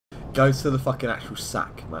Go to the fucking actual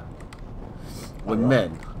sack, mate. We're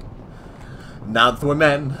men. Now that we're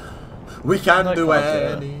men, we can do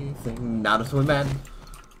anything. Now that we're men.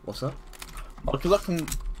 What's up? Oh, because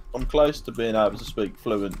I'm close to being able to speak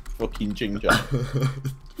fluent fucking Ching Chong.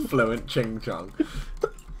 Fluent Ching Chong.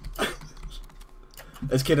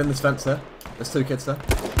 There's a kid in this fence there. There's 2 kids there.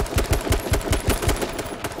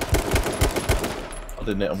 I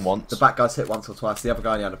didn't hit him once. The back guy's hit once or twice. The other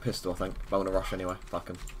guy only had a pistol, I think. But I'm gonna rush anyway. Fuck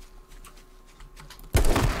him.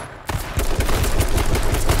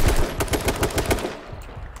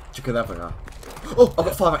 Check the other guy. Oh, I've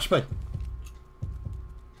got 5 HP.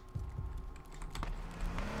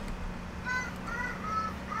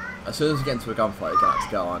 As soon as you get into a gunfight, you're gonna have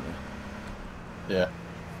to go, aren't you? Yeah.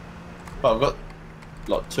 But I've got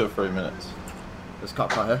like 2 or 3 minutes. There's a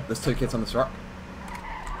cut right here. There's 2 kids on this rock.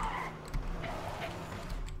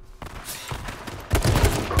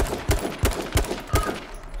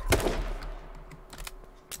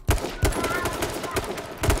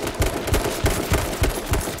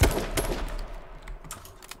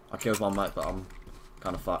 I killed one mate, but I'm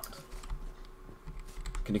kind of fucked.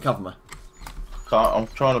 Can you cover me? I'm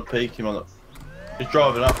trying to peek him on the... He's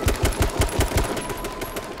driving up.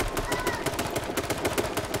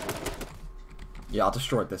 Yeah, I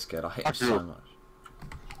destroyed this kid. I hate him so much.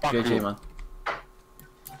 GG, man.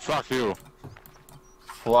 Fuck you.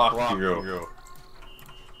 Fuck you.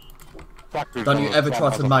 Fuck you. Don't you ever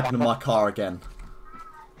try to magnum my car again.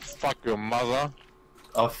 Fuck your mother.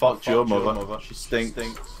 I fucked your mother. She stinks.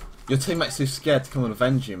 Your teammate's too scared to come and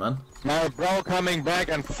avenge you, man. My bro coming back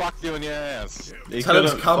and fuck you in your ass. Tell him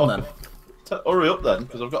to come then. Hurry up then,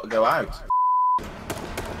 because I've got to go out.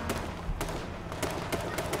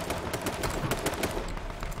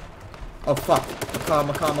 Oh fuck.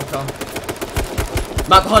 My car.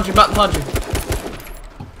 Matt behind you,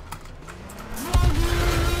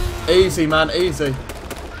 Easy, man, easy.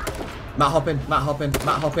 Matt hop in.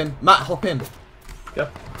 Yeah.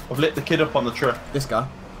 I've lit the kid up on the tree. This guy.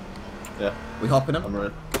 Yeah. We hopping him? I'm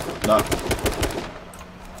ready. No.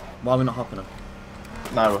 Why are we not hopping him?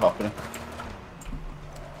 Now we're hopping him.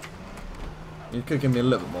 You could give me a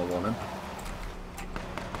little bit more warning.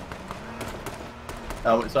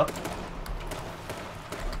 Helmet's up.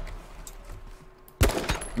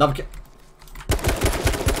 Another kid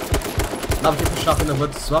pushing up in the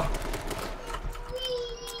woods as well.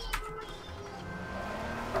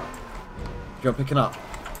 You're picking up.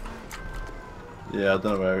 Yeah, I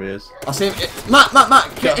don't know where he is. I see him.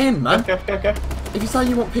 Matt, get in, man. Okay. If you say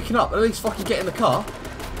you want picking up, at least fucking get in the car.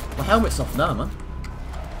 My helmet's off now, man.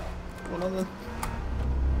 Well, then.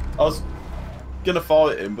 I was gonna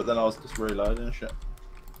fight him, but then I was just reloading and shit.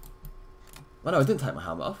 Oh no, I didn't take my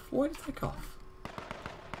helmet off. Why did it take off?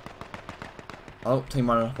 Oh, team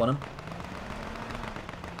running up on him.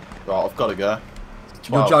 Right, I've got to go.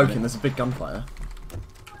 You're joking, there's a big gunfire.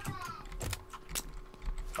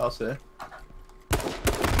 I'll see.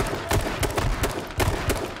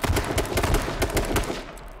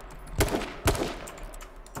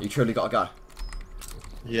 You truly got to go.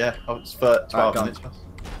 Yeah, it's for 12 minutes.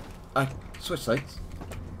 Switch seats.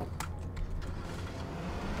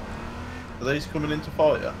 Are these coming in to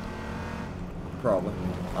fight you? Probably.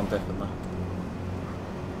 I'm different though.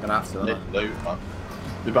 Gonna have to, aren't I? Loot, man.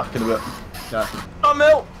 Be back in a bit. Okay. Oh,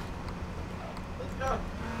 Mill!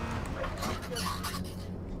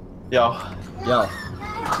 Yo. Yo.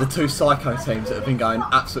 The 2 psycho teams that have been going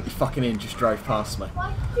absolutely fucking in just drove past me.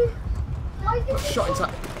 Got shot into...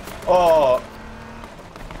 Oh!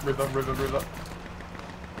 River.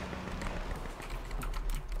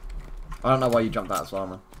 I don't know why you jumped out as well,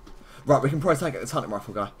 man. Right, we can probably take out this hunting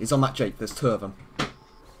rifle guy. He's on that jeep. There's 2 of them.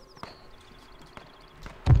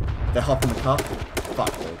 They're hopping the car.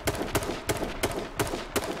 Fuck, dude.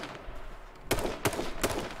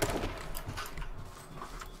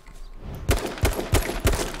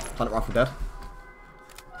 Hunting rifle dead.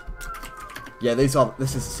 Yeah, this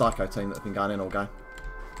is the psycho team that have been going in all game.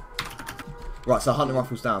 Right, so hunting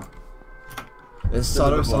rifle's down. There's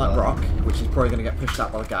solos on that rock, which is probably going to get pushed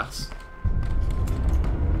out by the gas.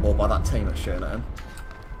 Or by that team that's shooting at him.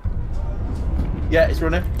 Yeah, it's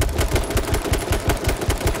running.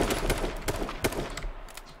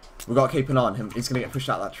 We've got to keep an eye on him. He's going to get pushed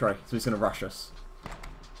out that tree, so he's going to rush us.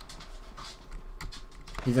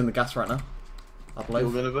 He's in the gas right now, I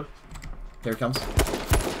believe. Here he comes.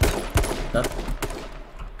 Dead.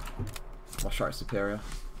 My shot is superior.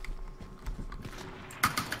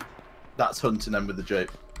 That's hunting them with the jeep.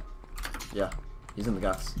 Yeah, he's in the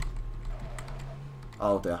gas.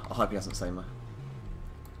 Oh dear, I hope he hasn't seen me.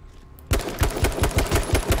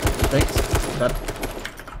 Thanks. Dead.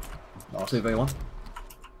 Nice. 2v1.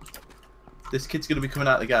 This kid's gonna be coming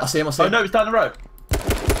out of the gas. I see him, I see Oh him. no, he's down the road.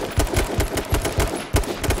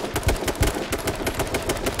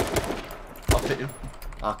 I'll hit him.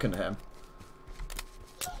 I couldn't hit him.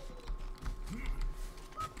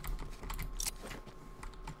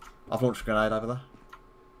 I've launched a grenade over there.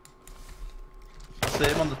 I see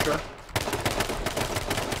him on the truck.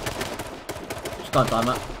 Just don't die,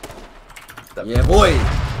 Matt. That- Yeah, boy!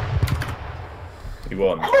 He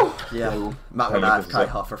won. Yeah, Matt went AFK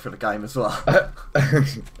halfway through the game as well.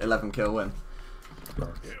 11 kill win. I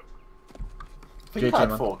think GG, I had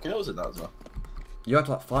man. 4 kills in that as well. You had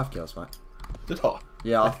like 5 kills, mate. Did I?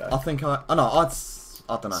 Yeah, Okay. I think I don't know.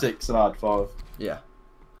 I don't know. 6 and I had 5. Yeah.